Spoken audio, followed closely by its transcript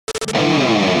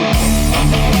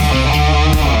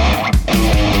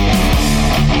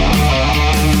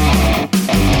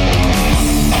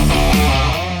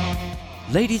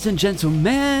Ladies and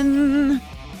gentlemen,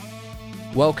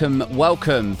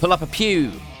 welcome. Pull up a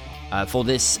pew for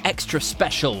this extra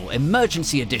special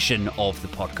emergency edition of the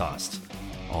podcast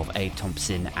of A.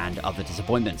 Thompson and Other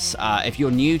Disappointments. If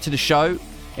you're new to the show,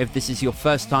 if this is your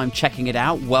first time checking it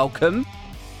out, welcome.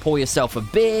 Pour yourself a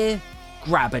beer,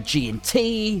 grab a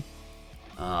G&T.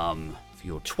 For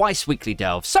your twice weekly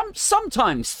delve,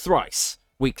 sometimes thrice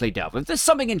weekly delve. If there's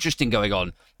something interesting going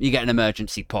on, you get an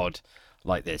emergency pod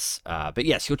like this. But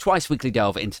yes, your twice weekly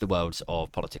delve into the worlds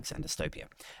of politics and dystopia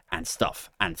and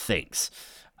stuff and things.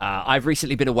 I've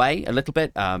recently been away a little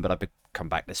bit, but I've come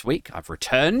back this week. I've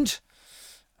returned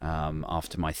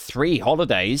after my 3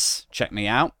 holidays. Check me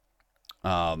out.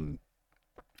 And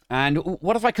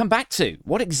what have I come back to?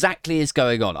 What exactly is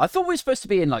going on? I thought we were supposed to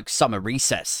be in like summer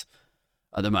recess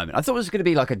at the moment. I thought it was going to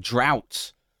be like a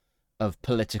drought of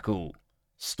political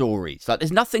stories. Like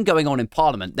there's nothing going on in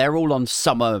Parliament. They're all on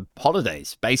summer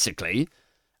holidays, basically.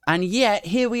 And yet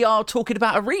here we are talking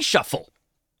about a reshuffle,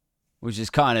 which is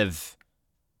kind of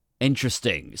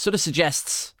interesting. It sort of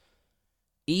suggests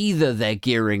either they're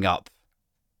gearing up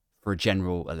for a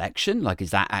general election. Like, is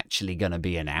that actually going to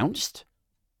be announced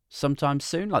sometime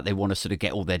soon? Like they want to sort of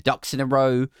get all their ducks in a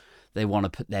row. They want to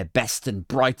put their best and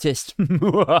brightest,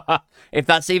 if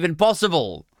that's even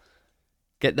possible.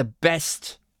 Get the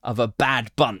best of a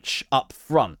bad bunch up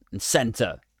front and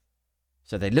centre.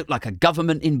 So they look like a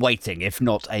government in waiting, if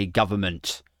not a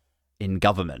government in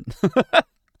government.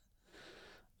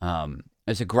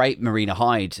 There's a great Marina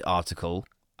Hyde article.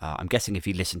 I'm guessing if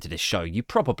you listen to this show, you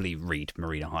probably read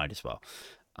Marina Hyde as well.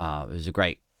 It was a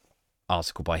great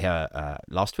article by her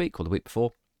last week or the week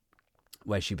before,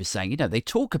 where she was saying, you know, they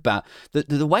talk about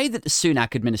the way that the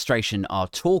Sunak administration are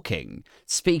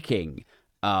speaking,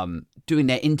 doing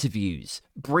their interviews,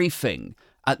 briefing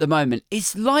at the moment.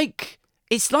 It's like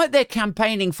they're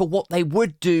campaigning for what they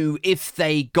would do if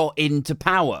they got into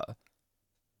power.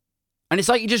 And it's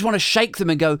like you just want to shake them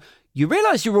and go, you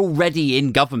realise you're already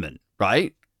in government,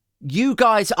 right? You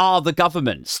guys are the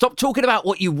government. Stop talking about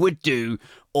what you would do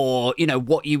or, you know,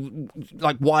 what you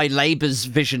like, why Labour's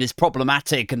vision is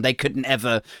problematic and they couldn't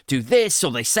ever do this,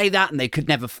 or they say that and they could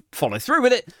never follow through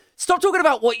with it. Stop talking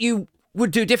about what you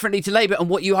would do differently to Labour and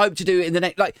what you hope to do in the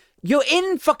next. Like, you're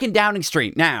in fucking Downing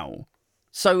Street now.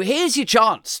 So here's your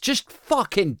chance. Just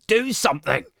fucking do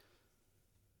something.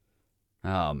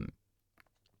 But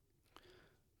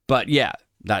yeah,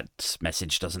 that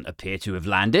message doesn't appear to have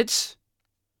landed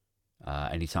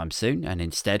anytime soon. And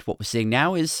instead, what we're seeing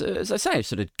now is, as I say,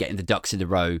 sort of getting the ducks in the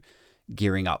row,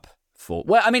 gearing up for...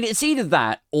 Well, I mean, it's either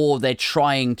that or they're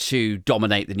trying to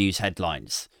dominate the news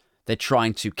headlines. They're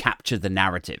trying to capture the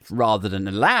narrative rather than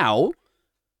allow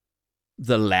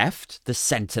the left, the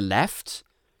centre-left,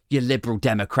 your Liberal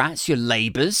Democrats, your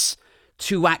Labours,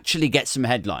 to actually get some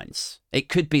headlines. It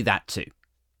could be that too.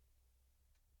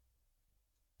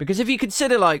 Because if you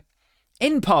consider, like,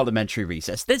 in parliamentary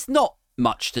recess, there's not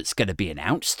much that's going to be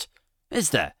announced, is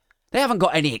there? They haven't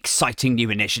got any exciting new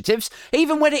initiatives.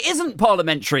 Even when it isn't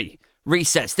parliamentary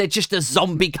recess, they're just a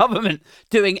zombie government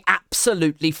doing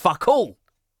absolutely fuck all.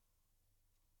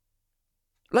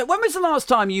 Like, when was the last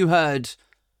time you heard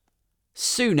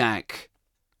Sunak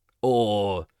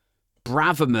or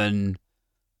Braverman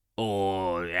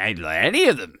or any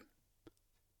of them?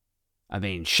 I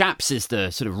mean, Shaps is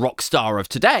the sort of rock star of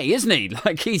today, isn't he?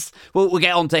 Like, we'll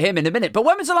get on to him in a minute. But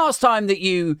when was the last time that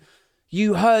you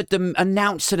heard them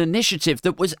announce an initiative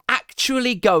that was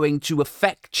actually going to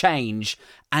affect change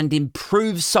and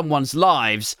improve someone's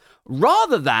lives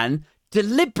rather than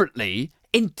deliberately,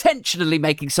 intentionally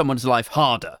making someone's life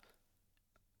harder?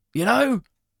 You know?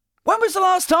 When was the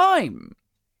last time?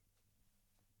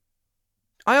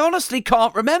 I honestly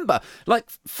can't remember. Like,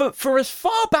 for as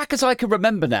far back as I can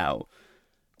remember now,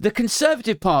 the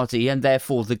Conservative Party, and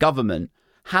therefore the government,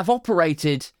 have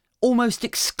operated almost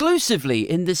exclusively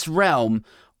in this realm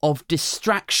of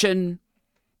distraction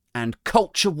and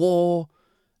culture war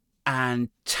and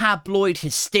tabloid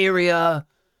hysteria.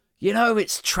 You know,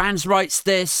 it's trans rights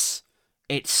this,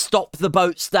 it's stop the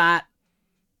boats that,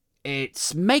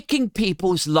 it's making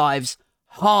people's lives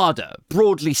harder,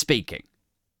 broadly speaking.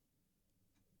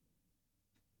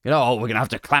 You know, oh, we're going to have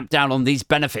to clamp down on these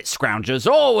benefit scroungers.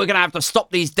 Oh, we're going to have to stop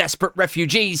these desperate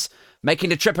refugees making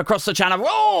the trip across the channel.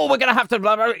 Oh, we're going to have to,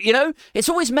 blah, blah, you know, it's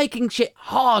always making shit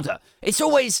harder. It's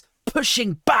always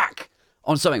pushing back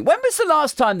on something. When was the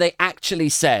last time they actually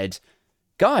said,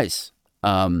 guys,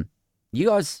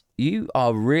 you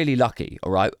are really lucky,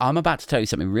 all right? I'm about to tell you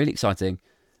something really exciting,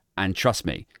 and trust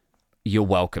me, you're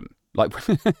welcome. Like,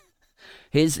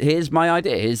 here's my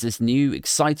idea. Here's this new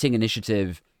exciting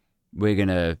initiative. We're going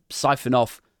to siphon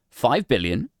off $5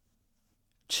 billion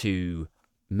to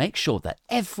make sure that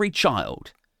every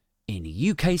child in a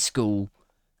UK school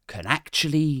can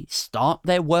actually start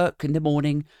their work in the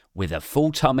morning with a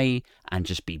full tummy and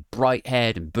just be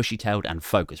bright-haired and bushy-tailed and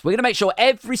focused. We're going to make sure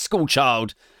every school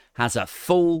child has a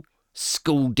full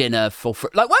school dinner for free.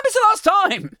 Like, when was the last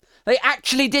time they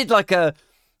actually did like an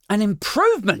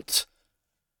improvement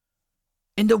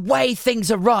in the way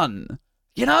things are run?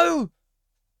 You know?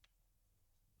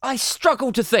 I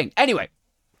struggle to think. Anyway,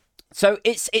 so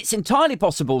it's entirely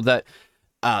possible that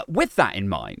with that in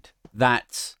mind,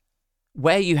 that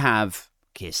where you have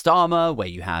Keir Starmer, where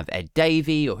you have Ed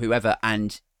Davey or whoever,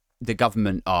 and the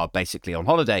government are basically on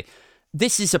holiday,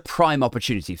 this is a prime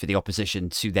opportunity for the opposition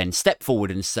to then step forward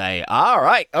and say, all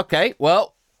right, okay,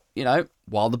 well, you know,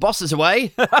 while the boss is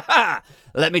away,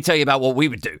 let me tell you about what we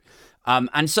would do.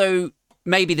 And so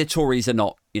maybe the Tories are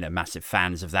not, you know, massive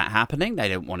fans of that happening. They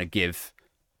don't want to give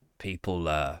people,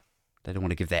 they don't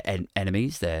want to give their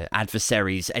enemies, their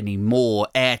adversaries, any more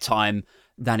airtime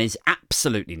than is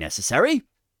absolutely necessary.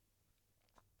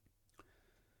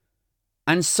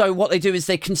 And so what they do is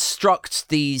they construct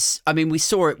these. I mean, we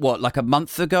saw it, like a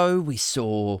month ago? We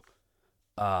saw,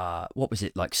 what was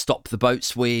it, like Stop the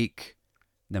Boats Week.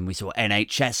 Then we saw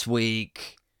NHS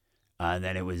Week. And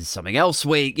then it was something else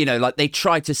week. You know, like they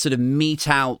try to sort of mete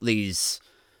out these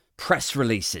press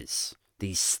releases,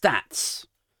 these stats,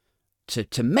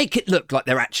 to make it look like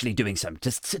they're actually doing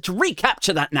something, to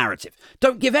recapture that narrative.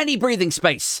 Don't give any breathing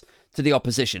space to the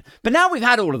opposition. But now we've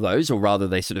had all of those, or rather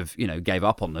they sort of, you know, gave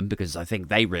up on them because I think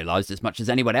they realised as much as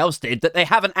anyone else did that they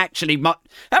haven't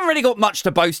really got much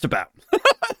to boast about.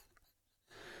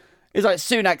 It's like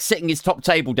Sunak sitting his top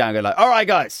table down going like, all right,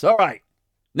 guys, all right.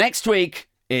 Next week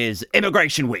is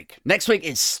Immigration Week. Next week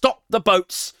is Stop the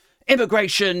Boats,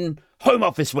 Immigration, Home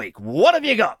Office Week. What have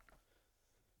you got?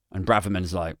 And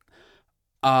Braverman's like,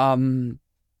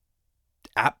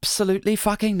 absolutely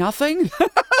fucking nothing?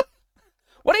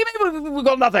 What do you mean we've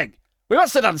got nothing? We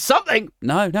must have done something.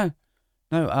 No.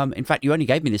 In fact, you only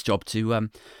gave me this job to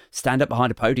stand up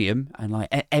behind a podium and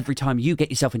like every time you get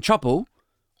yourself in trouble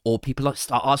or people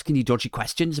start asking you dodgy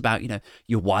questions about, you know,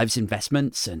 your wife's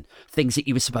investments and things that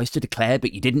you were supposed to declare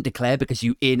but you didn't declare because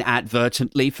you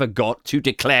inadvertently forgot to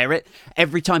declare it.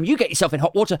 Every time you get yourself in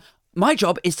hot water, my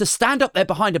job is to stand up there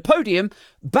behind a podium,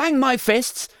 bang my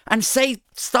fists and say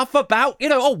stuff about, you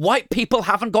know, white people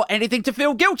haven't got anything to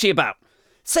feel guilty about.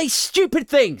 Say stupid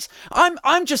things.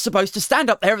 I'm just supposed to stand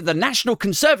up there at the National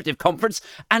Conservative Conference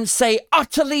and say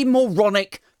utterly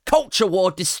moronic, culture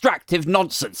war, distractive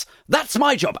nonsense. That's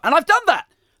my job, and I've done that.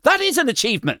 That is an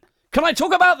achievement. Can I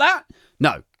talk about that?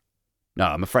 No,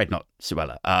 I'm afraid not,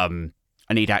 Suella.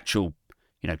 I need actual,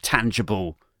 you know,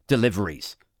 tangible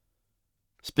deliveries,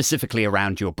 specifically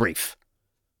around your brief.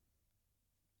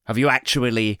 Have you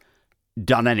actually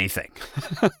done anything?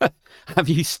 Have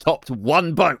you stopped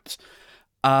one boat?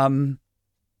 No,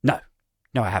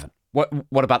 I haven't.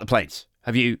 What about the planes?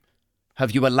 Have you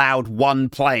allowed one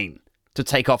plane to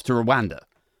take off to Rwanda?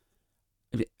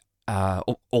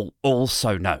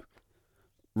 Also no.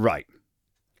 Right.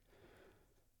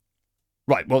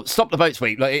 Well, Stop the Boats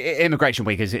Week, like, Immigration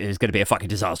Week is going to be a fucking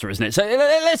disaster, isn't it? So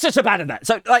let's just abandon that.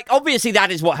 So, like, obviously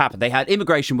that is what happened. They had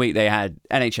Immigration Week, they had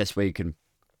NHS Week, and,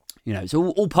 you know, it's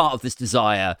all part of this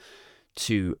desire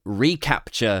to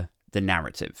recapture the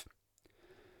narrative.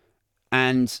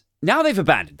 And now they've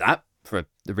abandoned that for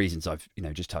the reasons I've, you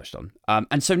know, just touched on.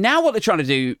 And so now what they're trying to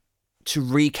do to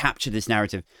recapture this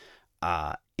narrative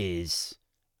is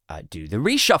do the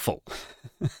reshuffle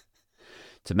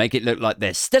to make it look like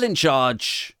they're still in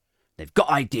charge. They've got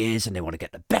ideas and they want to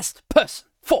get the best person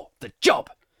for the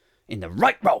job in the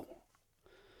right role.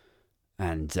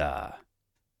 And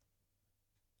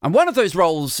one of those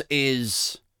roles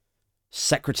is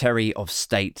Secretary of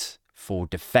State for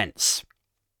Defense.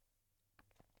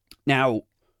 Now,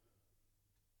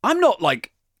 I'm not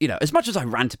like, you know, as much as I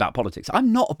rant about politics,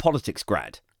 I'm not a politics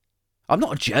grad. I'm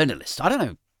not a journalist. I don't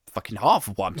know fucking half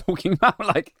of what I'm talking about.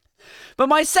 Like, but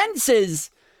my sense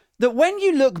is that when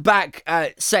you look back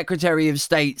at Secretary of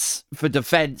States for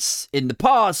Defense in the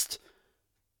past,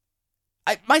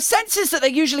 my sense is that they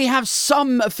usually have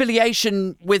some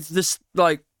affiliation with this,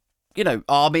 like, you know,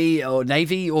 Army or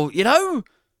Navy or, you know?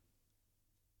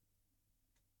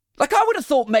 Like, I would have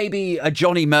thought maybe a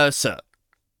Johnny Mercer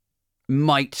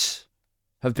might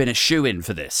have been a shoo-in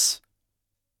for this.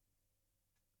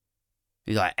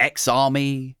 He's like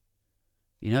ex-army,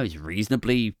 you know, he's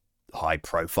reasonably high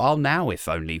profile now, if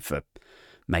only for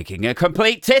making a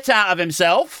complete tit out of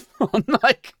himself on,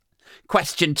 like,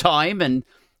 Question Time and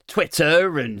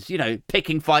Twitter and, you know,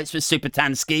 picking fights with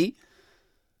Supertansky.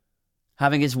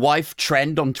 having his wife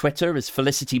trend on Twitter as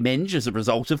Felicity Minge as a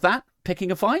result of that,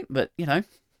 picking a fight. But, you know,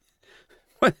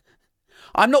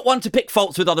 I'm not one to pick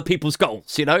faults with other people's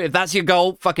goals, you know? If that's your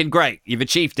goal, fucking great. You've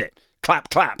achieved it. Clap,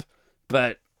 clap.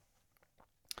 But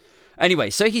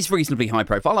anyway, so he's reasonably high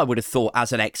profile. I would have thought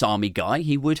as an ex-army guy,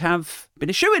 he would have been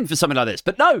a shoo-in for something like this.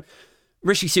 But no,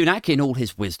 Rishi Sunak, in all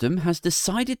his wisdom, has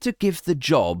decided to give the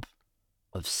job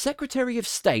of Secretary of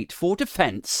State for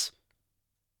Defence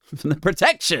for the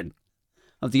protection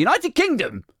of the United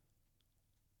Kingdom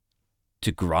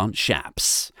to Grant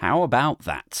Shapps. How about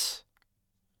that?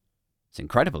 It's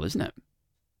incredible, isn't it?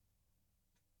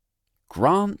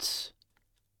 Grant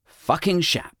fucking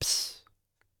Shapps.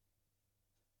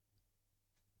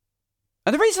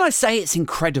 And the reason I say it's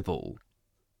incredible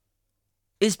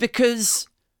is because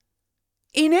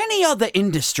in any other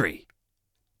industry,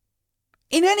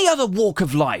 in any other walk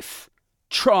of life,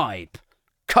 tribe,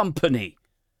 company,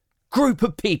 group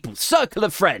of people, circle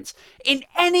of friends, in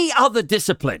any other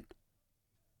discipline,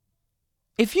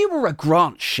 if you were a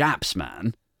Grant Shapps,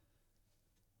 man,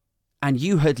 and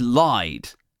you had lied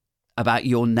about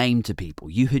your name to people,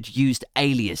 you had used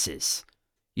aliases,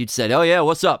 you'd said, oh yeah,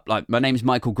 what's up? Like, my name's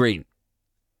Michael Green.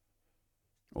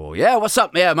 Or, yeah, what's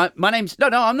up? Yeah, my name's... No,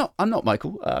 I'm not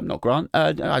Michael. I'm not Grant.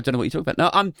 I don't know what you're talking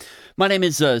about. No, my name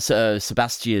is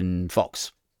Sebastian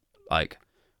Fox. Like,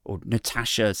 or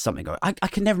Natasha something. I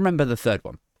can never remember the third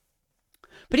one.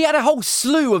 But he had a whole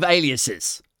slew of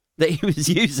aliases that he was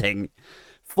using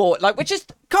for, like, which is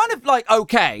kind of like,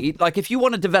 okay. Like, if you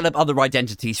want to develop other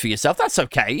identities for yourself, that's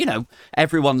okay. You know,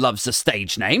 everyone loves a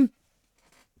stage name.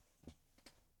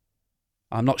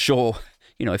 I'm not sure...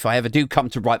 You know, if I ever do come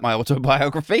to write my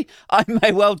autobiography, I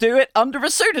may well do it under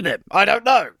a pseudonym. I don't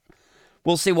know.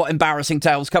 We'll see what embarrassing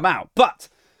tales come out. But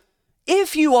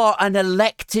if you are an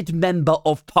elected member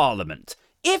of parliament,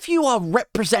 if you are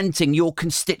representing your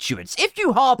constituents, if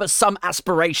you harbour some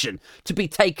aspiration to be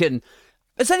taken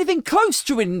as anything close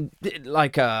to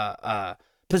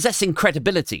possessing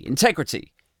credibility,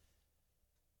 integrity,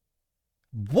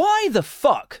 why the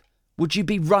fuck would you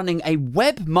be running a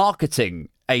web marketing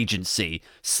agency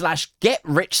 / get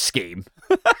rich scheme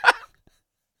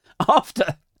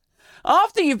after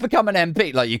you've become an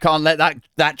MP? Like, you can't let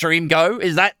that dream go.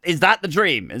 Is that the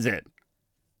dream? Is it?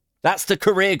 That's the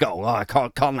career goal. Oh, I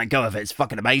can't let go of it. It's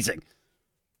fucking amazing.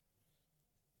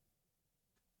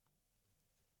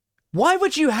 Why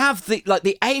would you have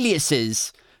the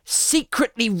aliases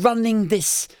secretly running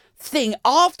this thing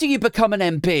after you become an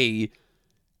MP?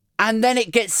 And then it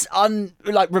gets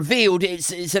revealed.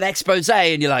 It's an expose,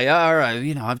 and you're like, all right,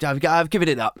 you know, I've given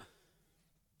it up.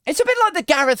 It's a bit like the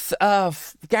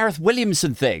Gareth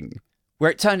Williamson thing, where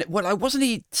it turned. Well, wasn't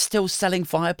he still selling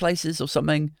fireplaces or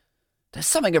something? There's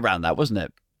something around that, wasn't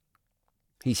it?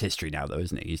 He's history now, though,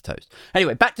 isn't he? He's toast.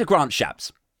 Anyway, back to Grant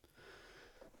Shapps.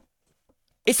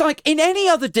 It's like in any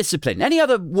other discipline, any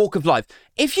other walk of life,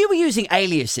 if you were using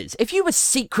aliases, if you were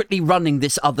secretly running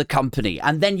this other company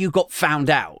and then you got found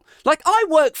out, like I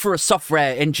work for a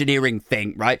software engineering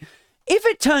thing, right? If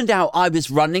it turned out I was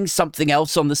running something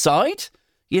else on the side,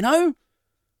 you know,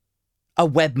 a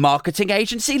web marketing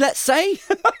agency, let's say,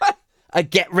 a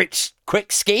get rich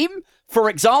quick scheme, for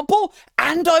example,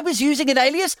 and I was using an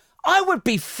alias, I would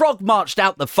be frog marched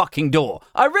out the fucking door.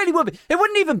 I really would be. It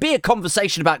wouldn't even be a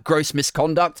conversation about gross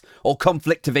misconduct or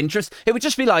conflict of interest. It would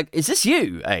just be like, is this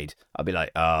you, Aid? I'd be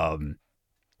like,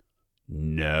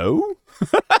 no.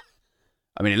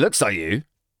 I mean, it looks like you.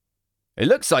 It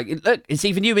looks like, look, it's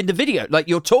even you in the video. Like,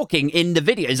 you're talking in the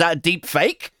video. Is that a deep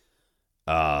fake?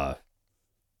 I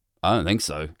don't think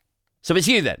so. So it's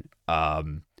you then?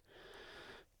 Well,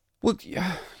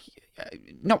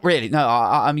 not really. No,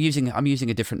 I'm using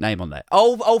a different name on there.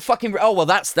 Oh, well,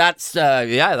 that's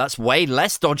way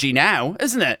less dodgy now,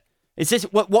 isn't it? Is this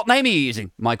what name are you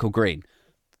using? Michael Green.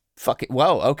 Fuck it.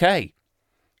 Well, okay.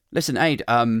 Listen, Aid.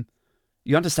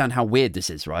 You understand how weird this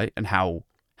is, right? And how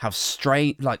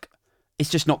strange. Like, it's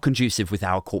just not conducive with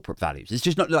our corporate values. It's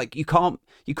just not like you can't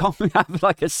have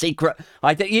like a secret.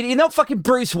 You're not fucking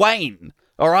Bruce Wayne,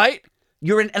 all right?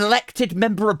 You're an elected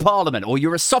member of parliament, or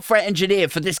you're a software engineer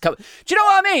for this company. Do you know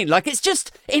what I mean? Like, it's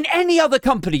just, in any other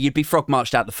company, you'd be frog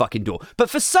marched out the fucking door. But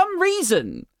for some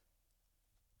reason,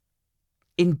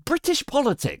 in British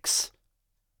politics,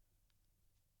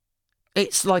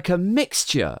 it's like a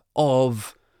mixture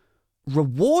of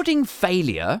rewarding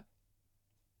failure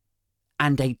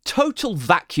and a total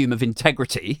vacuum of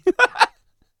integrity.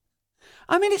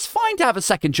 I mean, it's fine to have a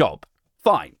second job.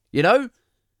 Fine, you know?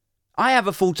 I have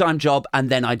a full-time job and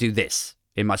then I do this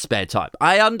in my spare time.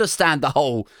 I understand the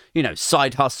whole, you know,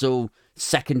 side hustle,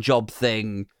 second job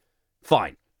thing.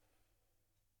 Fine.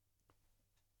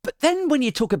 But then when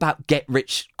you talk about get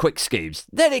rich quick schemes,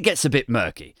 then it gets a bit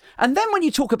murky. And then when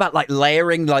you talk about like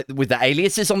layering, like with the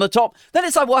aliases on the top, then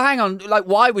it's like, well, hang on, like,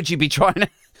 why would you be trying to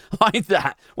hide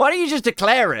that? Why don't you just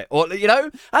declare it? Or, you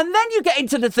know, and then you get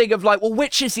into the thing of like, well,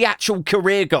 which is the actual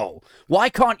career goal? Why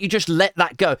can't you just let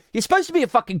that go? You're supposed to be a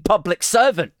fucking public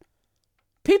servant.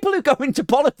 People who go into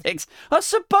politics are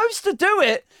supposed to do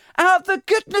it out of the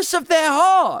goodness of their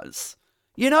hearts,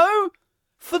 you know,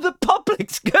 for the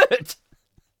public's good.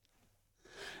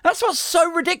 That's what's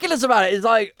so ridiculous about it. It's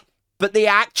like, but the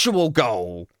actual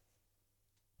goal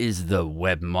is the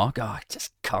web market. Oh, I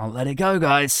just can't let it go,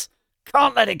 guys.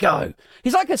 Can't let it go.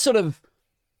 He's like a sort of,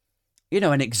 you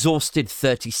know, an exhausted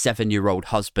 37-year-old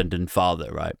husband and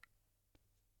father, right?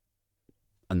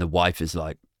 And the wife is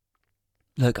like,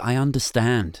 look, I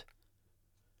understand.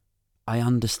 I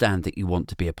understand that you want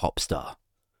to be a pop star,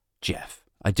 Jeff.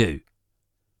 I do.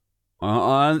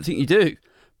 I don't think you do.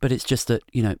 But it's just that,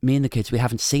 you know, me and the kids, we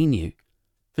haven't seen you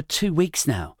for 2 weeks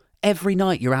now. Every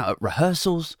night you're out at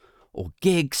rehearsals or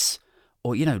gigs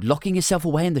or, you know, locking yourself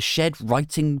away in the shed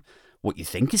writing what you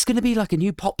think is going to be like a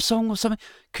new pop song or something.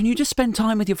 Can you just spend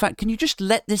time with your family? Can you just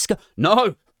let this go?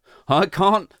 No, I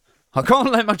can't. I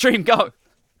can't let my dream go.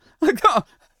 I can't.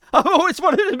 I've always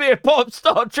wanted to be a pop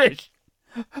star, Trish.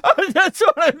 I just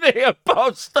want to be a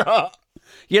pop star.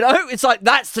 You know, it's like,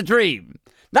 that's the dream.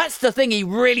 That's the thing he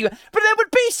really... But there would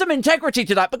be some integrity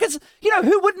to that because, you know,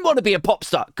 who wouldn't want to be a pop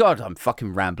star? God, I'm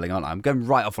fucking rambling, aren't I? I'm going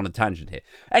right off on a tangent here.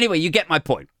 Anyway, you get my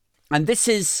point. And this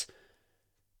is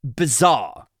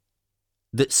bizarre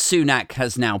that Sunak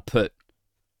has now put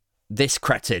this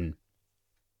cretin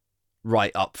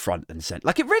right up front and center.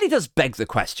 Like, it really does beg the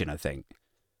question, I think.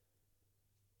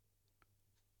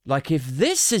 Like, if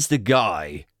this is the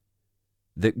guy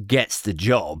that gets the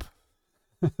job...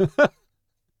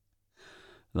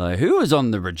 Like, who was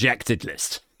on the rejected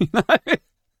list? You know?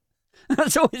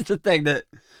 That's always the thing that,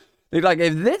 like,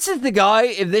 if this is the guy,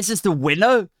 if this is the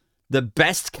winner, the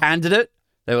best candidate,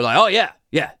 they were like, oh,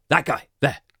 yeah, that guy,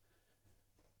 there.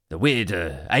 The weird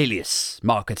alias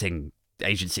marketing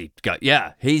agency guy.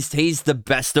 Yeah, he's the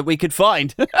best that we could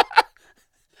find.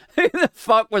 Who the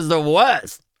fuck was the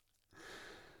worst?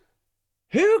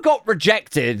 Who got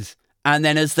rejected, and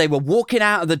then as they were walking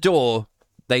out of the door,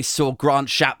 they saw Grant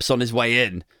Shapps on his way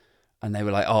in, and they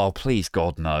were like, oh, please,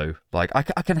 God, no. Like, I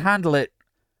can handle it.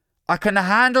 I can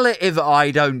handle it if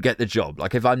I don't get the job.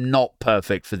 Like, if I'm not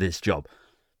perfect for this job.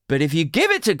 But if you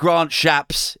give it to Grant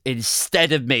Shapps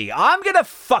instead of me, I'm going to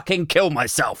fucking kill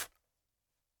myself.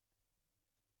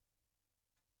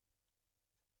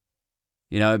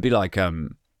 You know, it'd be like,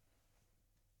 it's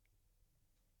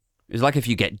like if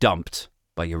you get dumped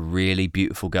by your really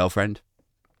beautiful girlfriend.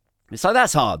 It's like,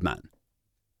 that's hard, man.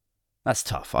 That's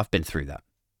tough. I've been through that.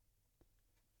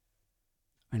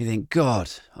 And you think,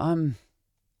 God, I'm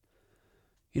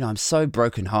so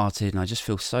brokenhearted and I just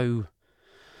feel so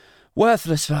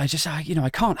worthless. But I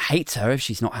can't hate her if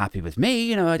she's not happy with me.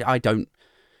 You know, I don't,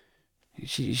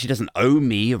 she doesn't owe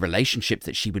me a relationship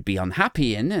that she would be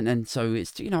unhappy in. And so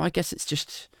it's, you know, I guess it's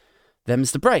just,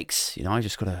 them's the breaks. You know, I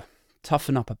just got to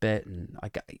toughen up a bit. And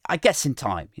I guess in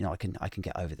time, you know, I can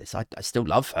get over this. I still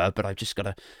love her, but I've just got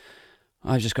to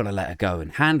let her go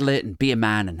and handle it and be a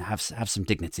man and have some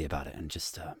dignity about it and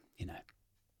just, you know.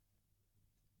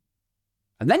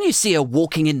 And then you see her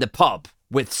walking in the pub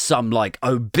with some, like,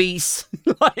 obese,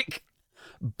 like,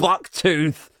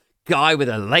 bucktooth guy with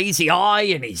a lazy eye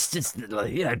and he's just,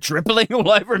 you know, dribbling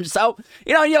all over himself.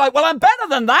 You know, and you're like, well, I'm better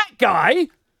than that guy.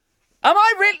 Am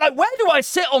I really, like, where do I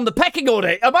sit on the pecking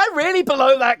order? Am I really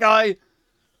below that guy?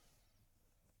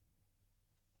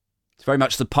 It's very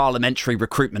much the parliamentary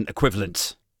recruitment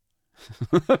equivalent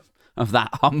of that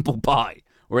humble pie.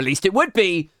 Or at least it would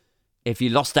be if you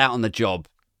lost out on the job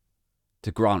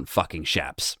to Grant fucking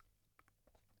Shapps.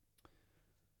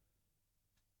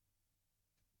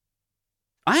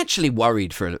 I actually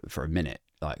worried for a minute,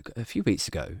 like a few weeks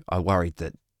ago, I worried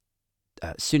that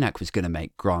Sunak was going to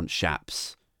make Grant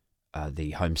Shapps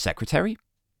the Home Secretary.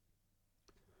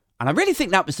 And I really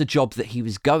think that was the job that he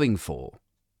was going for.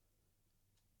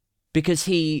 Because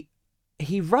he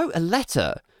wrote a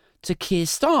letter to Keir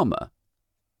Starmer.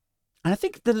 And I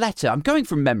think the letter, I'm going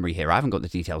from memory here, I haven't got the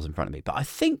details in front of me, but I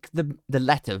think the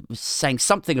letter was saying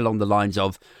something along the lines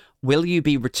of, will you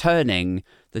be returning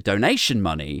the donation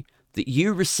money that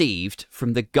you received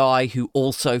from the guy who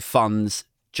also funds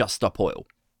Just Stop Oil?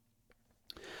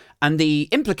 And the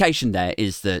implication there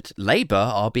is that Labour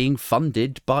are being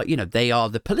funded by, they are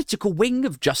the political wing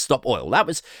of Just Stop Oil. That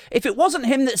was, if it wasn't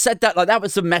him that said that, that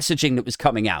was the messaging that was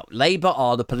coming out. Labour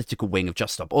are the political wing of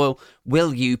Just Stop Oil.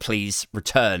 Will you please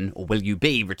return, or will you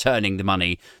be returning the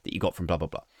money that you got from blah, blah,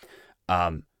 blah?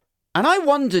 And I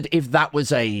wondered if that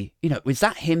was was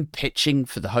that him pitching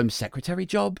for the Home Secretary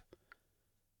job?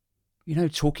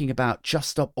 Talking about Just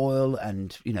Stop Oil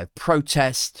and,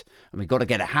 protest, and we've got to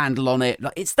get a handle on it.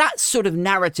 It's that sort of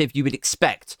narrative you would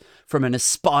expect from an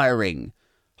aspiring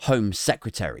Home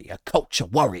Secretary, a culture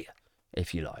warrior,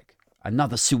 if you like.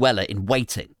 Another Suella in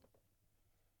waiting.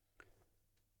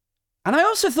 And I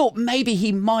also thought maybe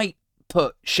he might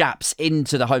put Shapps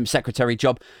into the Home Secretary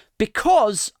job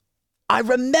because I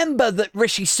remember that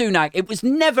Rishi Sunak, it was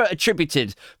never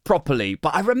attributed properly,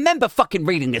 but I remember fucking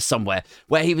reading this somewhere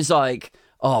where he was like,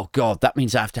 oh God, that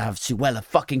means I have to have Suella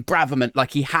fucking Braverman.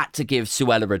 Like he had to give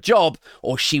Suella a job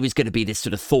or she was going to be this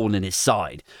sort of thorn in his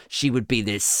side. She would be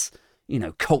this,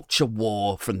 culture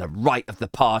war from the right of the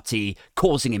party,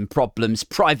 causing him problems,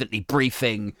 privately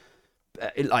briefing,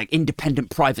 independent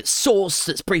private source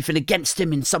that's briefing against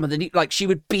him in some of the, she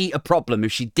would be a problem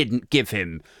if she didn't give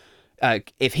him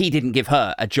if he didn't give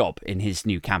her a job in his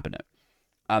new cabinet.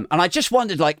 And I just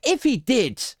wondered, if he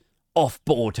did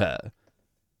offboard her,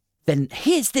 then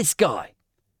here's this guy,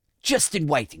 just in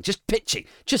waiting, just pitching,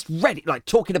 just ready,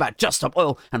 talking about Just Stop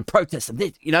Oil and protests and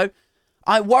this,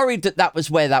 I worried that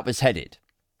was where that was headed.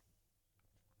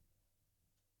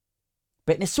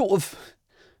 But in a sort of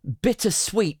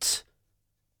bittersweet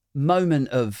moment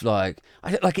of,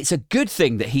 it's a good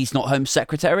thing that he's not Home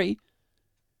Secretary.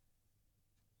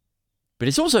 But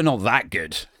it's also not that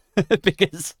good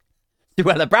because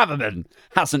Suella Braverman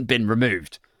hasn't been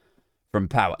removed from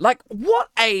power. What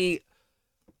a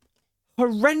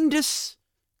horrendous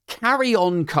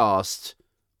carry-on cast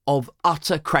of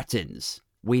utter cretins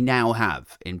we now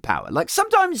have in power.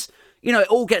 Sometimes, it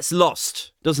all gets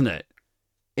lost, doesn't it?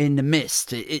 In the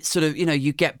mist. It's sort of,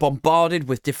 you get bombarded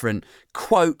with different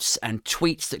quotes and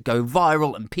tweets that go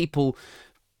viral and people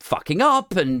fucking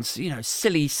up and,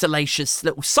 silly, salacious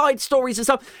little side stories and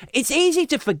stuff. It's easy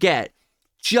to forget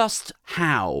just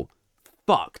how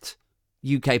fucked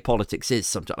UK politics is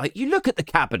sometimes. You look at the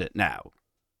cabinet now.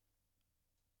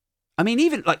 I mean,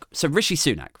 even so Rishi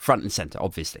Sunak, front and centre,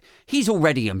 obviously. He's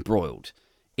already embroiled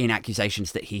in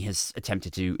accusations that he has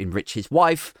attempted to enrich his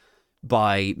wife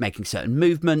by making certain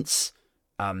movements,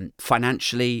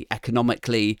 financially,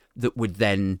 economically, that would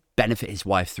then benefit his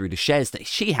wife through the shares that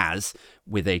she has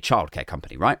with a childcare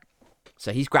company, right?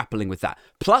 So he's grappling with that.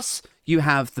 Plus, you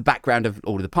have the background of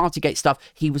all of the Partygate stuff.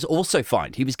 He was also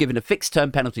fined. He was given a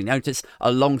fixed-term penalty notice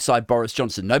alongside Boris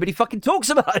Johnson. Nobody fucking talks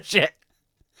about that shit.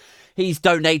 He's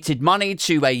donated money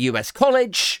to a US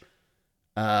college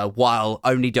while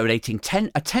only donating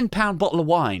a £10 bottle of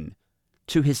wine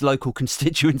to his local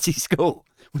constituency school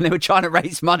when they were trying to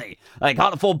raise money. They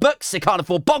can't afford books, they can't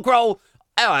afford bog roll.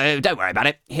 Oh, don't worry about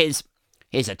it. Here's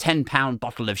a £10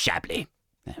 bottle of Chablis.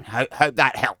 Hope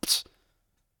that helps.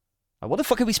 What the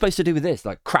fuck are we supposed to do with this?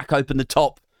 Crack open the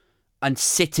top and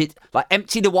sit it,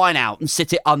 empty the wine out and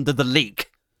sit it under the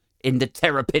leak in the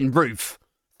terrapin roof.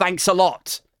 Thanks a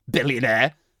lot,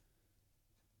 billionaire.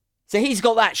 So he's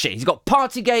got that shit. He's got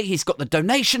Partygate. He's got the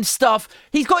donation stuff.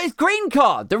 He's got his green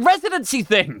card, the residency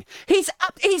thing. He's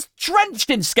drenched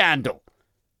in scandal.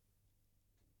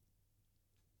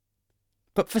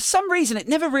 But for some reason, it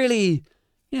never really,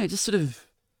 just sort of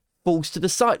falls to the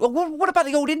side. Well, what about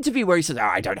the old interview where he says,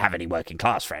 I don't have any working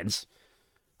class friends.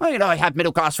 Well, I have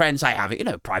middle class friends. I have,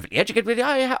 privately educated.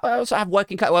 I also have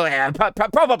working class. Well,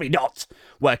 probably not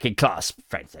working class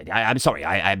friends. I'm sorry,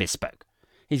 I misspoke.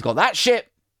 He's got that shit.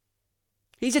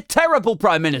 He's a terrible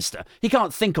prime minister. He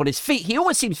can't think on his feet. He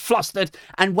always seems flustered.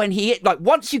 And when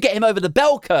once you get him over the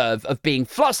bell curve of being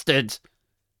flustered,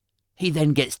 he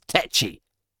then gets tetchy.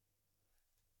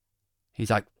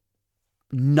 He's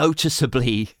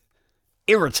noticeably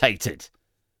irritated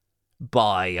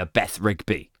by a Beth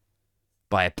Rigby,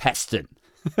 by a Peston.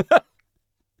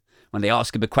 When they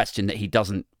ask him a question that he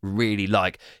doesn't really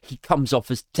like, he comes off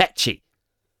as tetchy.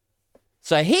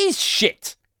 So he's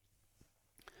shit.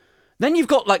 Then you've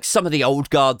got some of the old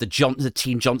guard, the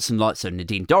Team Johnson, so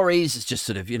Nadine Dorries is just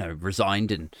sort of,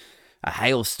 resigned in a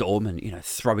hailstorm and,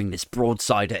 throwing this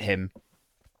broadside at him,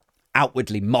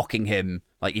 outwardly mocking him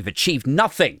like you've achieved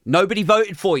nothing. Nobody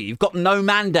voted for you. You've got no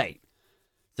mandate.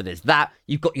 So there's that.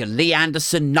 You've got your Lee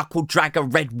Anderson, knuckle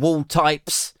dragger, red wall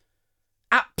types.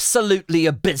 Absolutely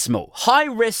abysmal. High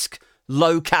risk,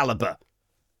 low caliber.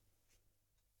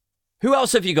 Who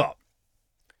else have you got?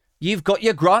 You've got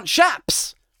your Grant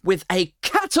Shapps with a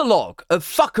catalogue of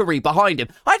fuckery behind him.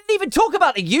 I didn't even talk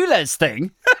about the ULEZ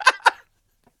thing.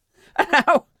 And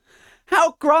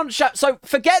how Grant Shapps... So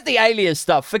forget the Alias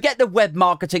stuff. Forget the web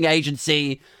marketing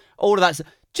agency. All of that stuff.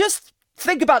 Just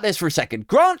think about this for a second.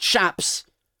 Grant Shapps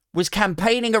was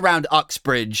campaigning around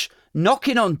Uxbridge,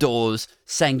 knocking on doors,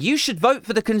 saying you should vote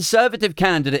for the Conservative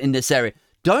candidate in this area.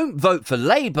 Don't vote for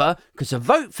Labour, because a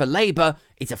vote for Labour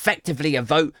is effectively a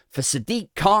vote for Sadiq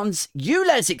Khan's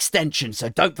ULEZ extension. So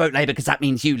don't vote Labour because that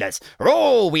means ULEZ.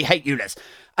 Oh, we hate ULEZ.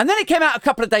 And then it came out a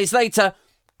couple of days later,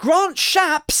 Grant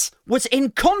Shapps was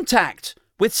in contact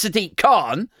with Sadiq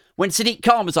Khan when Sadiq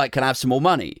Khan was like, can I have some more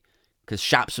money? Because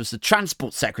Shapps was the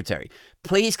transport secretary.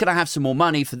 Please, can I have some more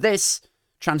money for this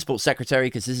transport secretary?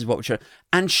 Because this is what we're trying.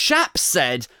 And Shapps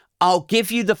said, I'll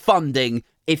give you the funding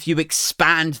if you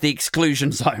expand the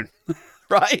exclusion zone.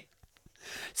 Right?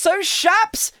 So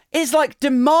Shapps is like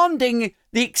demanding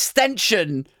the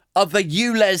extension of a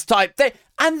ULEZ type thing.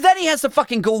 And then he has the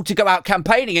fucking gall to go out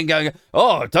campaigning and going,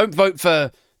 oh, don't vote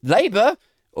for Labour,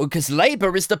 because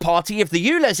Labour is the party of the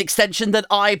ULEZ extension that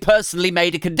I personally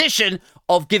made a condition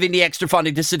of giving the extra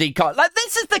funding to Sadiq Khan. Like,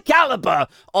 this is the calibre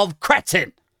of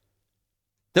cretin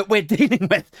that we're dealing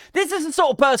with. This is the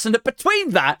sort of person that between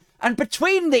that and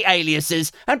between the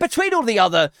aliases and between all the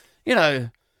other, you know,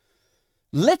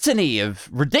 litany of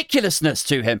ridiculousness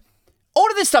to him, all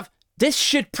of this stuff, this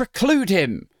should preclude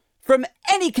him from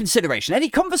any consideration, any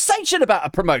conversation about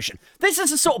a promotion. This is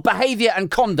the sort of behaviour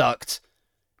and conduct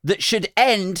that should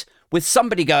end with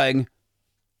somebody going,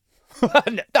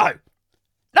 no,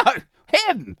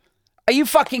 him. Are you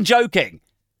fucking joking?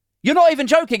 You're not even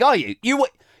joking, are you? You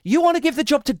want to give the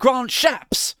job to Grant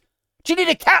Shapps? Do you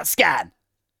need a CAT scan?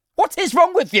 What is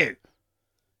wrong with you?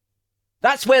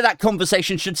 That's where that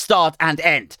conversation should start and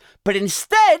end. But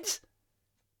instead,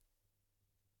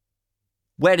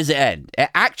 where does it end? It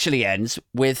actually ends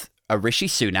with a Rishi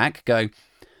Sunak going,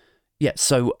 yeah,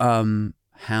 so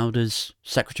how does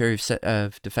Secretary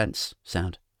of Defence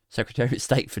sound? Secretary of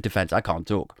State for Defence. I can't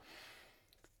talk.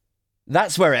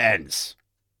 That's where it ends.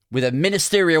 With a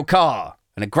ministerial car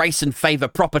and a grace and favour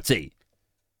property.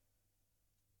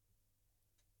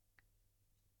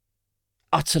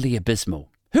 Utterly abysmal.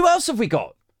 Who else have we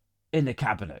got in the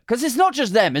cabinet? Because it's not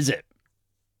just them, is it?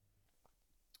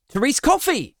 Therese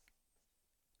Coffey.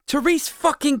 Therese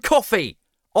fucking Coffey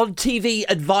on TV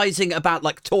advising about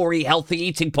like Tory healthy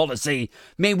eating policy,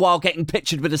 meanwhile getting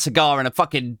pictured with a cigar and a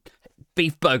fucking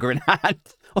beef burger in hand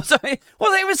or something.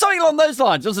 Well, it was something along those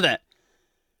lines, wasn't it?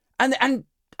 And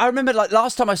I remember like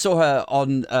last time I saw her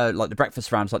on like the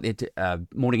breakfast rounds, like the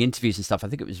morning interviews and stuff. I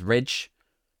think it was Ridge.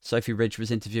 Sophie Ridge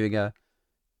was interviewing her,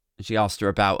 and she asked her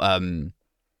about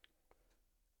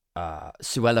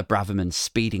Suella Braverman's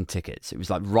speeding tickets. It was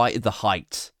like right at the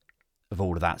height of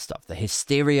all of that stuff. The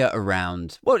hysteria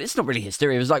around... Well, it's not really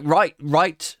hysteria. It was like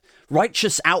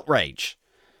righteous outrage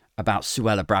about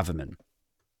Suella Braverman.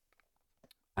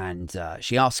 And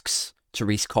she asks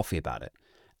Therese Coffey about it.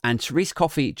 And Therese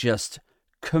Coffey just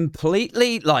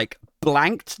completely, like,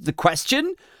 blanked the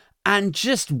question and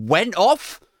just went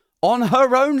off on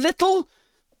her own little,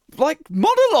 like,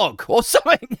 monologue or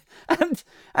something.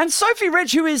 And Sophie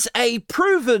Ridge, who is a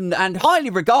proven and highly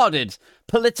regarded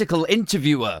political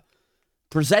interviewer,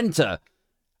 presenter,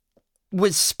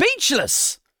 was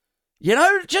speechless. You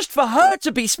know, just for her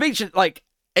to be speechless. Like,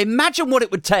 imagine what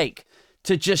it would take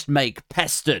to just make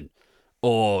Peston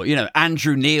or, you know,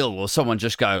 Andrew Neil or someone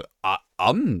just go,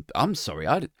 I'm sorry,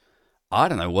 I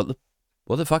don't know what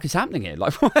the fuck is happening here.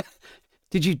 Like, what?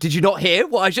 Did you not hear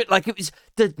what I should, like, it was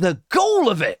the goal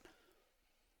of it.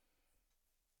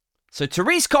 So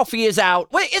Therese Coffey is out.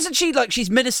 Wait, isn't she like, she's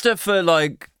minister for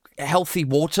like healthy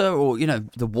water or, you know,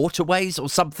 the waterways or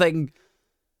something?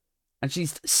 And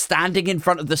she's standing in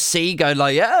front of the sea going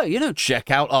like, yeah, you know, check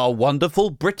out our wonderful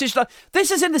British life.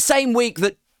 This is in the same week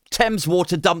that Thames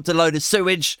Water dumped a load of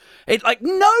sewage. It, like,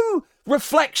 no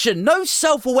reflection, no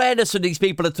self-awareness from these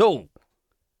people at all.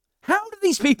 How do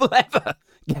these people ever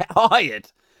get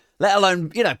hired, let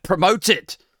alone, you know,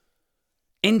 promoted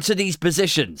into these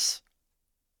positions?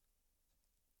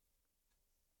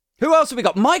 Who else have we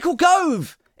got? Michael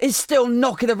Gove is still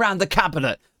knocking around the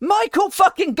cabinet. Michael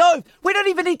fucking Gove. We don't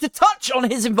even need to touch on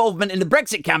his involvement in the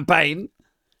Brexit campaign.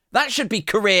 That should be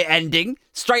career ending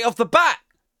straight off the bat.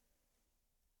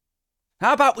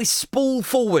 How about we spool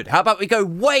forward? How about we go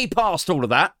way past all of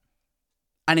that?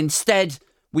 And instead,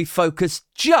 we focus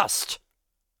just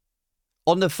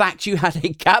on the fact you had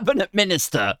a cabinet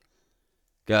minister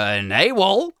going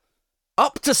AWOL,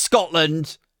 up to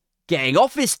Scotland, getting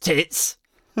off his tits,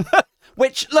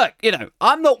 Which, look,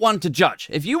 I'm not one to judge.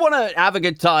 If you want to have a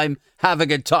good time, have a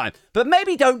good time. But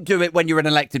maybe don't do it when you're an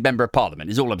elected member of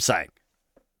parliament, is all I'm saying.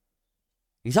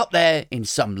 He's up there in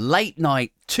some late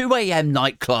night, 2 a.m.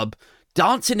 nightclub,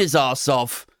 dancing his ass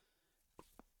off.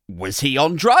 Was he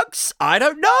on drugs? I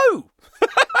don't know.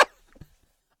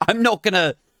 I'm not going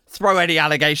to throw any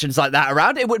allegations like that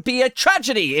around. It would be a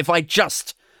tragedy if I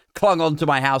just clung onto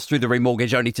my house through the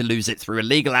remortgage only to lose it through a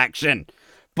legal action.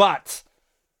 But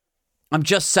I'm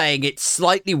just saying it's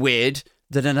slightly weird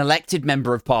that an elected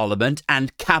member of parliament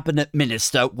and cabinet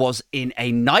minister was in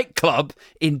a nightclub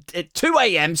at 2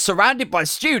 a.m. surrounded by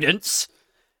students,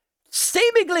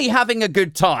 seemingly having a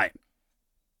good time.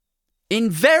 In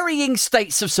varying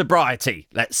states of sobriety,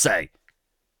 let's say.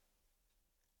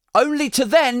 Only to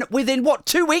then, within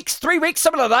 2 weeks, 3 weeks,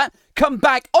 something like that, come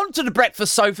back onto the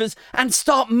breakfast sofas and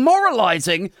start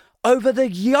moralising over the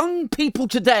young people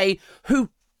today who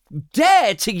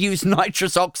dare to use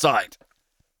nitrous oxide.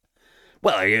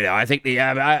 Well, I think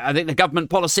the government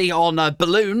policy on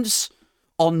balloons,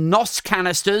 on NOS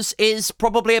canisters, is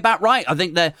probably about right. I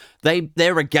think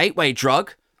they're a gateway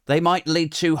drug. They might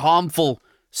lead to harmful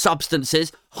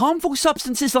substances. Harmful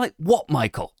substances like what,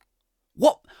 Michael?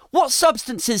 What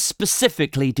substances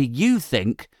specifically do you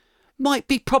think might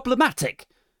be problematic?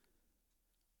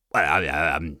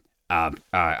 Well,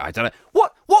 I don't know.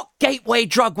 What gateway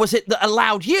drug was it that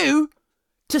allowed you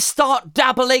to start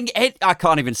dabbling in? I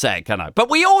can't even say it, can I? But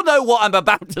we all know what I'm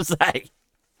about to say.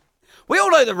 We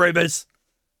all know the rumours.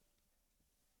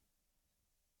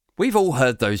 We've all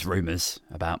heard those rumours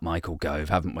about Michael Gove,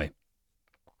 haven't we?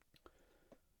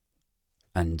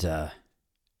 And,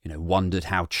 wondered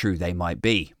how true they might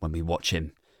be when we watch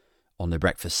him on the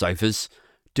breakfast sofas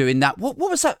doing that. What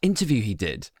was that interview he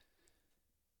did?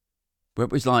 Where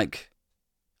it was like,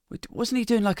 wasn't he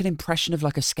doing like an impression of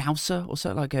like a Scouser or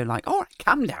something, like going like, all right,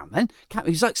 calm down then.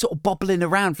 He was like sort of bobbling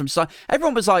around from side.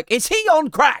 Everyone was like, is he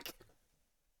on crack?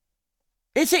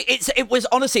 Is it? It was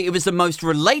honestly, it was the most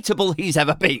relatable he's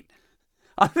ever been.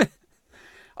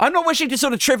 I'm not wishing to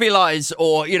sort of trivialize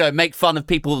or, make fun of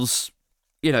people's,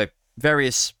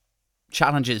 various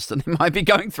challenges that they might be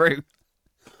going through.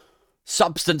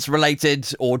 Substance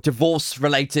related or divorce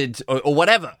related or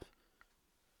whatever.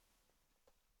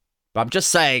 But I'm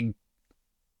just saying,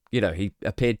 he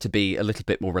appeared to be a little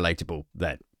bit more relatable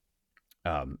then.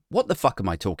 What the fuck am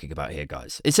I talking about here,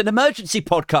 guys? It's an emergency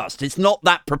podcast. It's not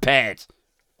that prepared.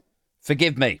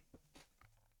 Forgive me.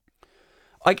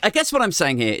 I guess what I'm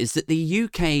saying here is that the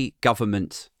UK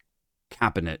government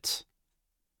cabinet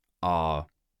are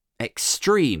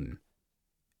extreme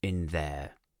in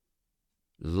their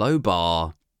low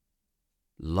bar,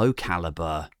 low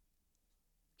caliber,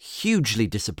 hugely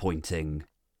disappointing,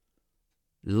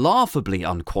 laughably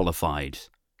unqualified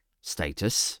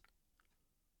status.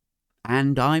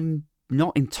 And I'm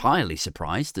not entirely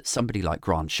surprised that somebody like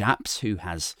Grant Shapps, who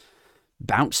has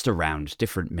bounced around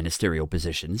different ministerial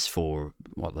positions for,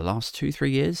 the last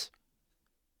 2-3 years?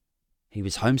 He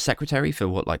was Home Secretary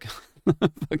for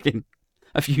fucking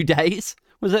a few days,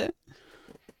 was it?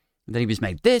 And then he was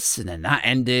made this, and then that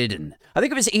ended. And I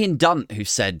think it was Ian Dunt who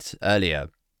said earlier,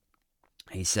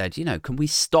 he said, can we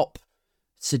stop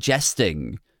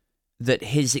suggesting that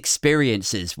his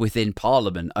experiences within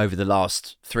Parliament over the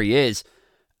last 3 years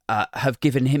have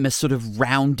given him a sort of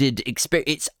rounded experience?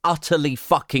 It's utterly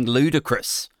fucking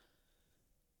ludicrous.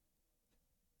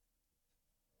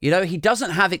 He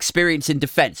doesn't have experience in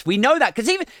defence. We know that because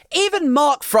even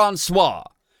Marc Francois,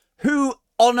 who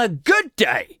on a good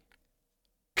day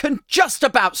can just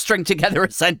about string together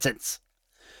a sentence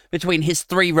between his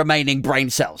 3 remaining brain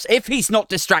cells, if he's not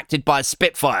distracted by a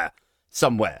Spitfire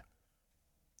somewhere.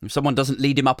 If someone doesn't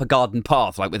lead him up a garden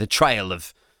path, like with a trail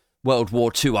of World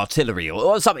War II artillery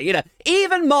or something,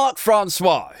 even Marc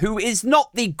Francois, who is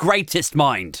not the greatest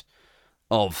mind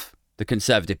of the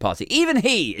Conservative Party, even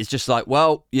he is just like,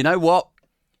 well, you know what?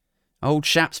 Old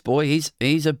Shapps boy,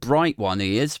 he's a bright one,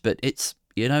 he is, but it's,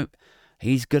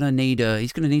 he's gonna need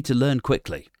to learn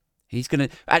quickly.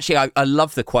 Actually, I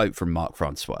love the quote from Marc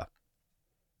Francois.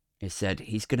 It said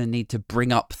he's gonna need to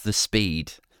bring up the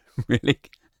speed really,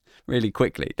 really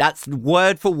quickly. That's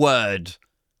word for word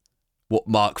what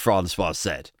Marc Francois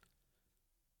said.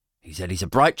 He said he's a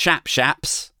bright chap,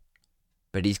 Shapps,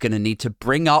 but he's going to need to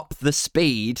bring up the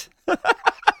speed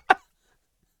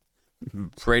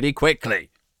pretty quickly.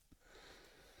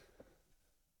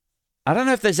 I don't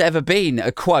know if there's ever been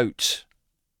a quote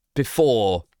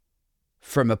before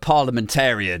from a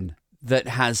parliamentarian that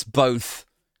has both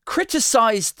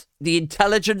criticised the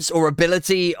intelligence or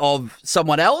ability of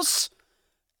someone else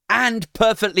and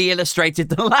perfectly illustrated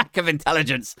the lack of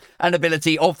intelligence and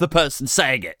ability of the person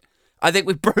saying it. I think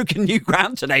we've broken new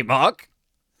ground today, Mark.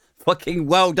 Fucking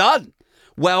well done.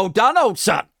 Well done, old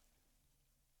son.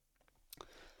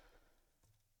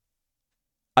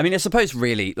 I mean, I suppose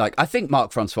really, like, I think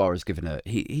Marc Francois has given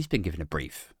he's been given a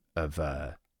brief of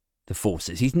the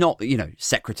forces. He's not,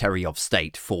 Secretary of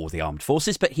State for the Armed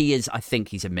Forces, but I think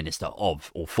he's a minister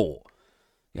of or for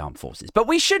the Armed Forces. But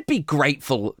we should be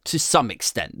grateful to some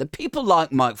extent that people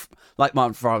like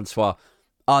Marc Francois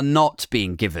are not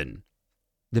being given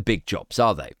the big jobs,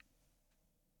 are they?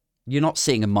 You're not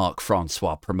seeing a Marc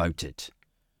Francois promoted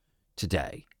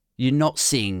today. You're not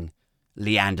seeing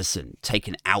Lee Anderson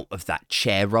taken out of that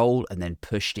chair role and then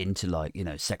pushed into,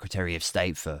 Secretary of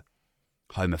State for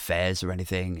Home Affairs or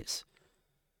anything.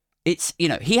 It's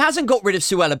he hasn't got rid of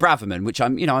Suella Braverman, which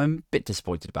I'm a bit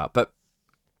disappointed about, but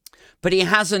he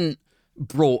hasn't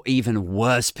brought even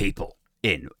worse people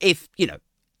in, if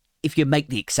you make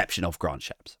the exception of Grant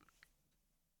Shapps.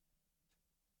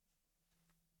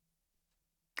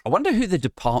 I wonder who's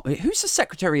the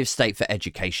Secretary of State for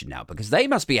Education now, because they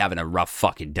must be having a rough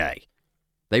fucking day.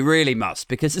 They really must,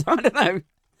 because I don't know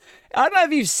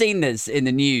if you've seen this in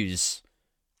the news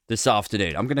this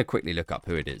afternoon. I'm going to quickly look up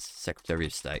who it is. Secretary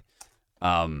of State.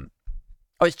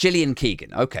 It's Gillian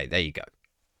Keegan. Okay, there you go.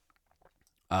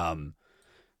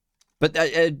 But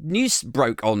news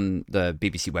broke on the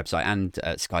BBC website and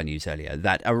Sky News earlier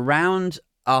that around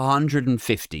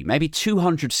 150, maybe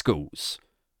 200 schools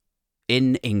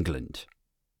in England,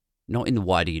 not in the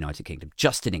wider United Kingdom,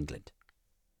 just in England,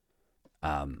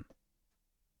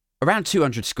 around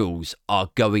 200 schools are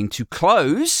going to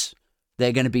close.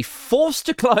 They're going to be forced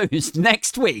to close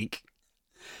next week,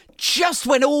 just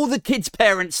when all the kids'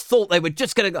 parents thought they were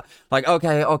just going to go, like,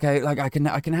 okay, like I can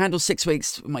handle 6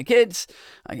 weeks with my kids.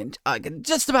 I can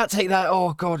just about take that.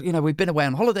 Oh God, we've been away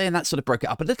on holiday and that sort of broke it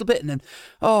up a little bit. And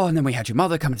then we had your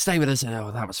mother come and stay with us. And,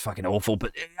 that was fucking awful.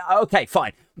 But okay,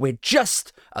 fine. We're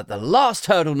just at the last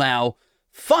hurdle now,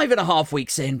 5.5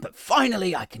 weeks in, but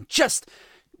finally I can just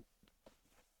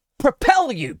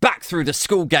propel you back through the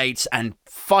school gates and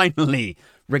finally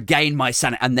regain my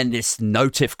sanity. And then this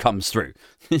notif comes through,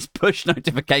 this push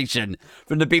notification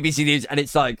from the BBC News, and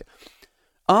it's like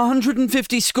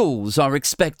 150 schools are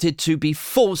expected to be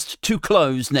forced to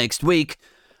close next week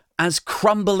as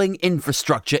crumbling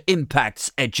infrastructure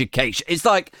impacts education. It's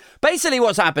like, basically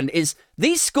what's happened is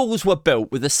these schools were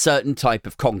built with a certain type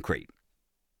of concrete,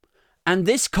 and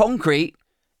this concrete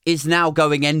is now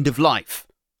going end of life.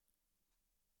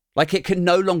 Like, it can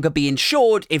no longer be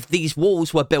insured if these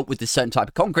walls were built with this certain type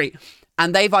of concrete.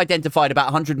 And they've identified about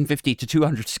 150 to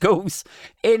 200 schools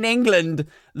in England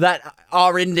that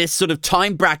are in this sort of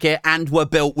time bracket and were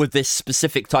built with this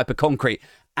specific type of concrete.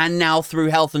 And now through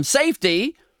health and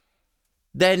safety,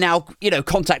 they're now,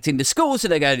 contacting the schools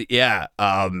and they're going,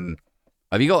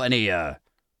 have you got any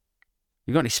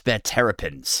spare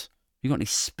terrapins? You got any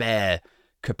spare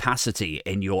capacity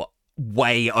in your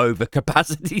way over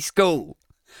capacity school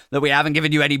that we haven't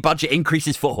given you any budget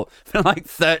increases for like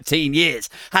 13 years?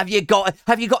 Have you got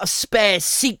a spare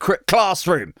secret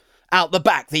classroom out the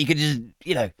back that you could just,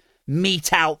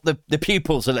 meet out the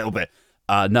pupils a little bit?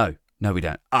 No, we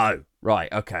don't. Oh, right.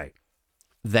 Okay.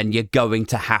 Then you're going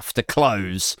to have to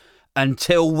close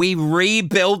until we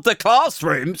rebuild the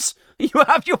classrooms. You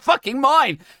have your fucking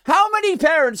mind. How many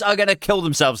parents are going to kill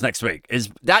themselves next week? Is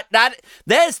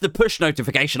there's the push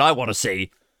notification I want to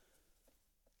see.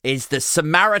 Is the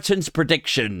Samaritan's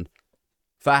prediction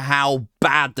for how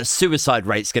bad the suicide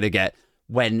rate's going to get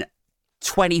when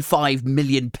 25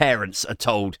 million parents are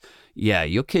told, yeah,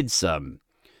 your kids are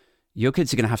going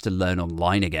to have to learn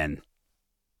online again.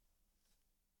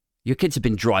 Your kids have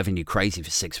been driving you crazy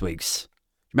for 6 weeks.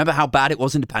 Remember how bad it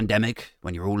was in the pandemic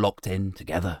when you were all locked in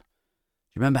together?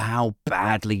 Do you remember how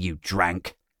badly you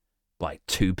drank by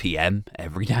 2 p.m.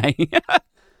 every day?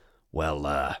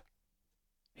 Well,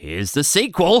 here's the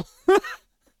sequel.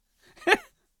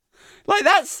 Like,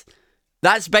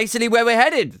 that's basically where we're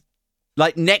headed.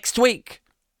 Like, next week.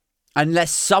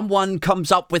 Unless someone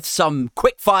comes up with some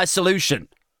quick-fire solution.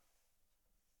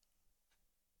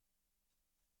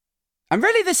 And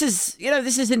really, this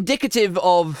is indicative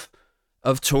of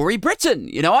Tory Britain.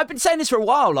 I've been saying this for a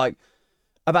while, like,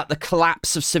 about the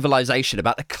collapse of civilization,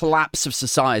 about the collapse of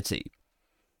society.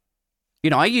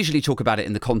 I usually talk about it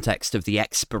in the context of the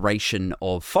expiration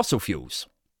of fossil fuels.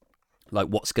 Like,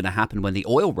 what's going to happen when the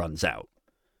oil runs out.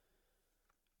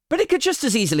 But it could just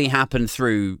as easily happen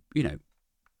through,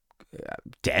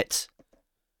 debt,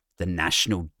 the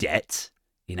national debt,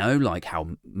 like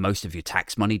how most of your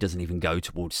tax money doesn't even go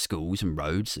towards schools and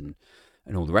roads and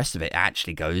all the rest of it. It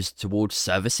actually goes towards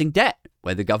servicing debt.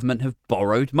 where the government have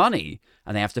borrowed money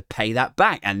and they have to pay that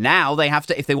back. And now they have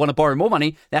to, if they want to borrow more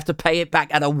money, they have to pay it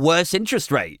back at a worse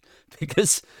interest rate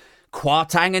because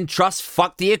Kwarteng and Truss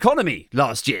fucked the economy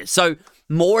last year. So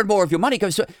more and more of your money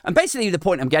goes to it. And basically the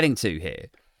point I'm getting to here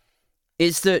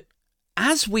is that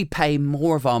as we pay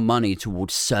more of our money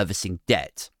towards servicing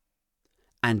debt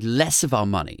and less of our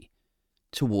money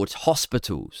towards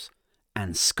hospitals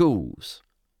and schools,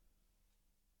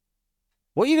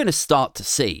 what you're going to start to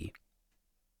see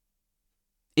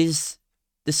is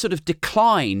the sort of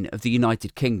decline of the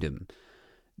United Kingdom,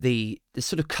 the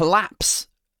sort of collapse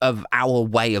of our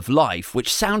way of life,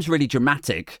 which sounds really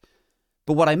dramatic.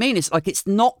 But what I mean is, like, it's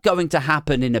not going to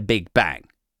happen in a big bang.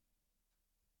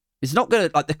 It's not going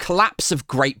to, like, the collapse of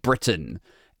Great Britain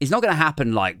is not going to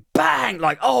happen like, bang,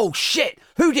 like, oh, shit,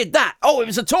 who did that? Oh, it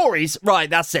was the Tories. Right,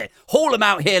 that's it. Haul them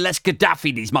out here, let's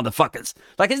Gaddafi these motherfuckers.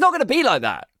 Like, it's not going to be like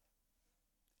that.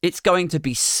 It's going to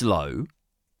be slow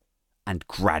and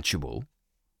gradual.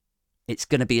 It's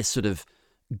going to be a sort of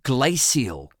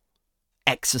glacial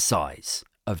exercise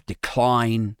of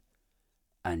decline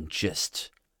and just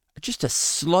a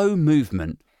slow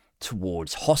movement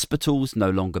towards hospitals no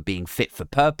longer being fit for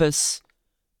purpose,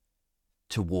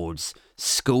 towards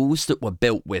schools that were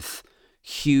built with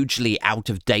hugely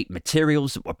out-of-date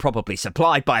materials that were probably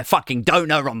supplied by a fucking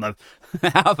donor on the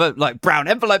like brown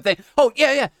envelope thing. Oh,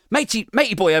 yeah, matey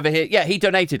boy over here, yeah, he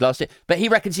donated last year, but he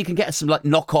reckons he can get us some like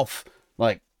knockoff,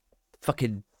 like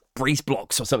fucking breeze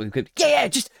blocks or something. Yeah,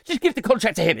 just give the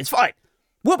contract to him, it's fine.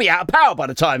 We'll be out of power by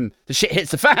the time the shit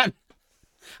hits the fan.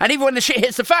 And even when the shit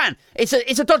hits the fan, it's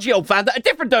a dodgy old fan that a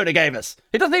different donor gave us.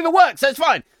 It doesn't even work, so it's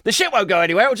fine. The shit won't go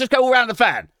anywhere. It'll just go all around the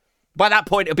fan. By that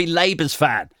point, it'll be Labour's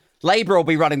fan. Labour will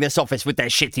be running this office with their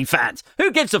shitty fans.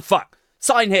 Who gives a fuck?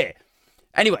 Sign here.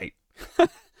 Anyway,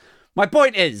 my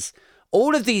point is,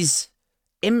 all of these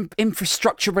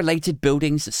infrastructure-related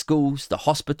buildings, the schools, the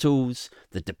hospitals,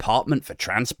 the Department for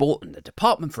Transport and the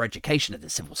Department for Education and the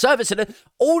Civil Service, and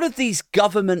all of these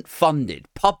government-funded,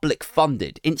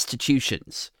 public-funded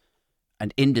institutions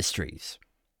and industries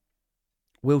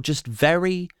will just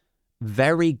very,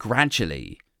 very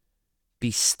gradually be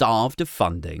starved of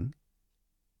funding,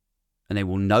 and they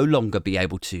will no longer be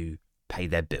able to pay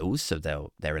their bills, so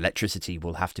their electricity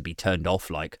will have to be turned off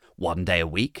like 1 day a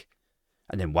week.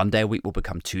 And then 1 day a week will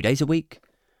become 2 days a week.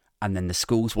 And then the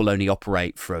schools will only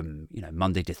operate from,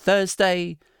 Monday to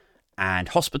Thursday. And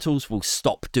hospitals will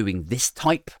stop doing this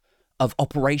type of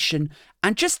operation.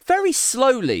 And just very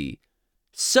slowly,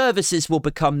 services will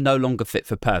become no longer fit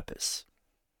for purpose.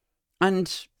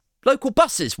 And local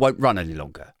buses won't run any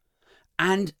longer.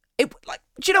 And do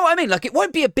you know what I mean? Like, it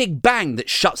won't be a big bang that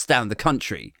shuts down the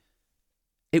country.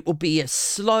 It will be a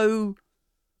slow,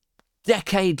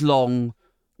 decade-long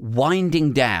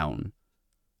winding down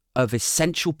of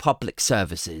essential public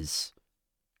services,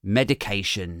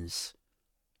 medications,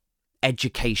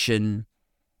 education,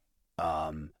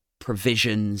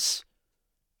 provisions,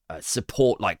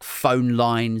 support like phone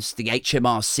lines. The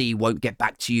HMRC won't get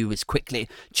back to you as quickly.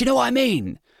 Do you know what I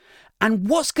mean? And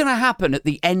what's going to happen at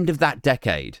the end of that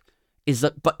decade is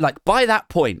that, by that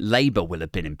point, Labour will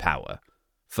have been in power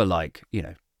for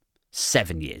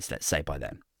 7 years, let's say, by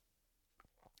then.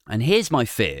 And here's my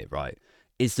fear, right,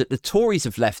 is that the Tories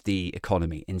have left the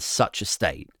economy in such a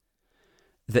state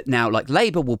that now,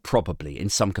 Labour will probably, in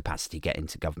some capacity, get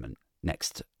into government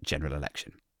next general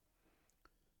election.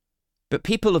 But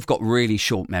people have got really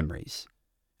short memories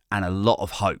and a lot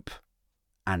of hope,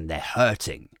 and they're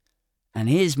hurting. And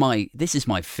this is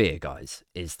my fear, guys,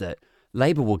 is that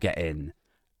Labour will get in,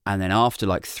 and then after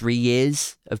 3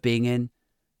 years of being in,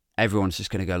 everyone's just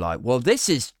going to go well, this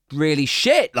is really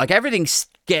shit. Everything's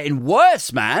getting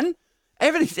worse, man.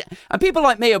 Everything. And people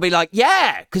like me will be like,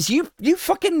 yeah, because you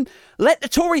fucking let the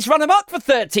Tories run amok for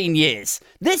 13 years.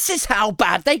 This is how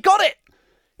bad they got it.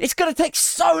 It's going to take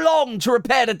so long to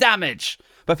repair the damage.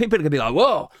 But people are going to be like,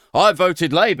 well, I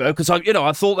voted Labour because I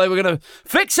thought they were going to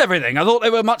fix everything. I thought they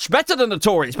were much better than the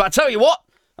Tories. But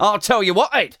I'll tell you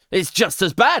what, mate, it's just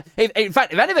as bad. In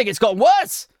fact, if anything, it's gotten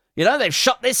worse. They've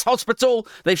shut this hospital.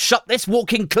 They've shut this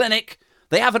walk-in clinic.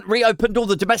 They haven't reopened all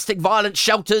the domestic violence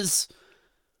shelters.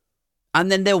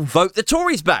 And then they'll vote the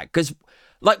Tories back. Because,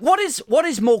 what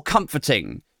is more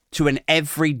comforting to an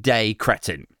everyday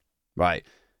cretin, right?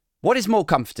 What is more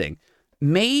comforting?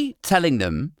 Me telling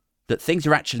them that things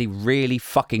are actually really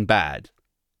fucking bad.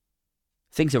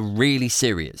 Things are really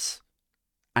serious.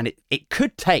 And it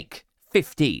could take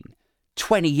 15,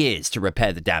 20 years to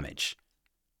repair the damage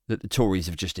that the Tories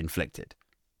have just inflicted.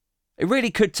 It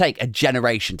really could take a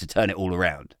generation to turn it all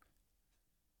around.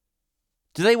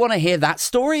 Do they want to hear that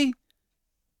story?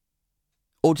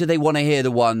 Or do they want to hear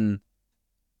the one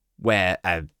where,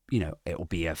 it will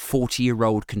be a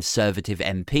 40-year-old Conservative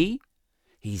MP.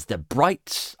 He's the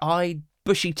bright-eyed,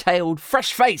 bushy-tailed,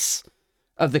 fresh face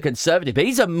of the Conservative.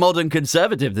 He's a modern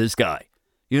Conservative, this guy.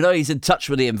 He's in touch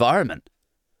with the environment.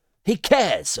 He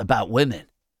cares about women.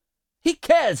 He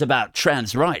cares about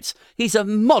trans rights. He's a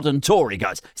modern Tory,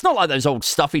 guys. It's not like those old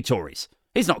stuffy Tories.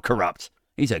 He's not corrupt.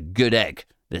 He's a good egg,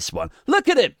 this one. Look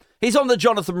at him. He's on the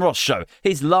Jonathan Ross show.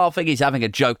 He's laughing. He's having a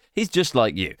joke. He's just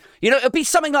like you. It'll be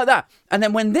something like that. And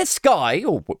then when this guy,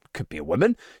 or could be a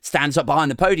woman, stands up behind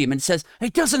the podium and says,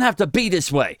 it doesn't have to be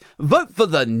this way. Vote for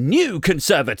the new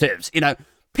Conservatives.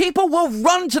 People will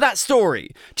run to that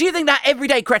story. Do you think that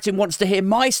everyday cretin wants to hear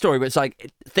my story where it's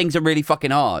like things are really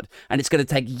fucking hard and it's going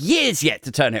to take years yet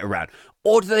to turn it around?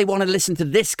 Or do they want to listen to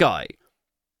this guy?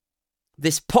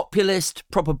 This populist,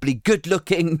 probably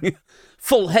good-looking,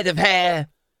 full head of hair,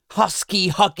 husky,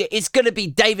 hugger. It's going to be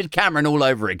David Cameron all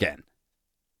over again.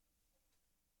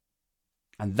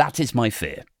 And that is my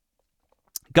fear.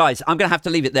 Guys, I'm going to have to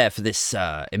leave it there for this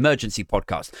emergency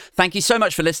podcast. Thank you so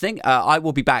much for listening. I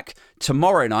will be back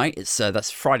tomorrow night.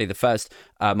 That's Friday the 1st.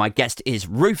 My guest is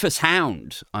Rufus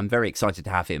Hound. I'm very excited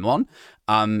to have him on.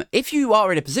 If you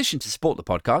are in a position to support the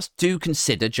podcast, do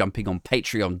consider jumping on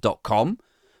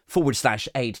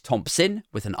patreon.com/Aid Thompson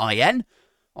with an IN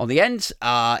on the end.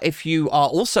 If you are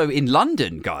also in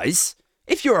London, guys,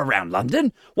 if you're around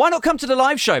London, why not come to the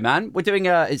live show, man? We're doing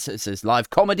it's live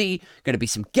comedy, going to be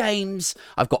some games.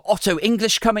 I've got Otto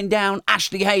English coming down,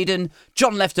 Ashley Hayden,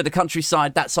 John Left of the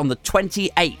Countryside. That's on the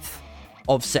 28th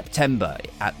of September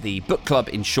at the book club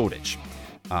in Shoreditch.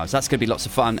 So that's going to be lots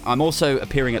of fun. I'm also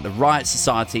appearing at the Riot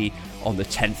Society on the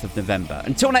 10th of November.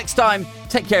 Until next time,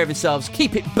 take care of yourselves,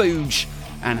 keep it booge,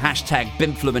 and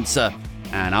 #Bimfluencer.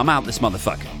 And I'm out this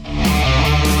motherfucker.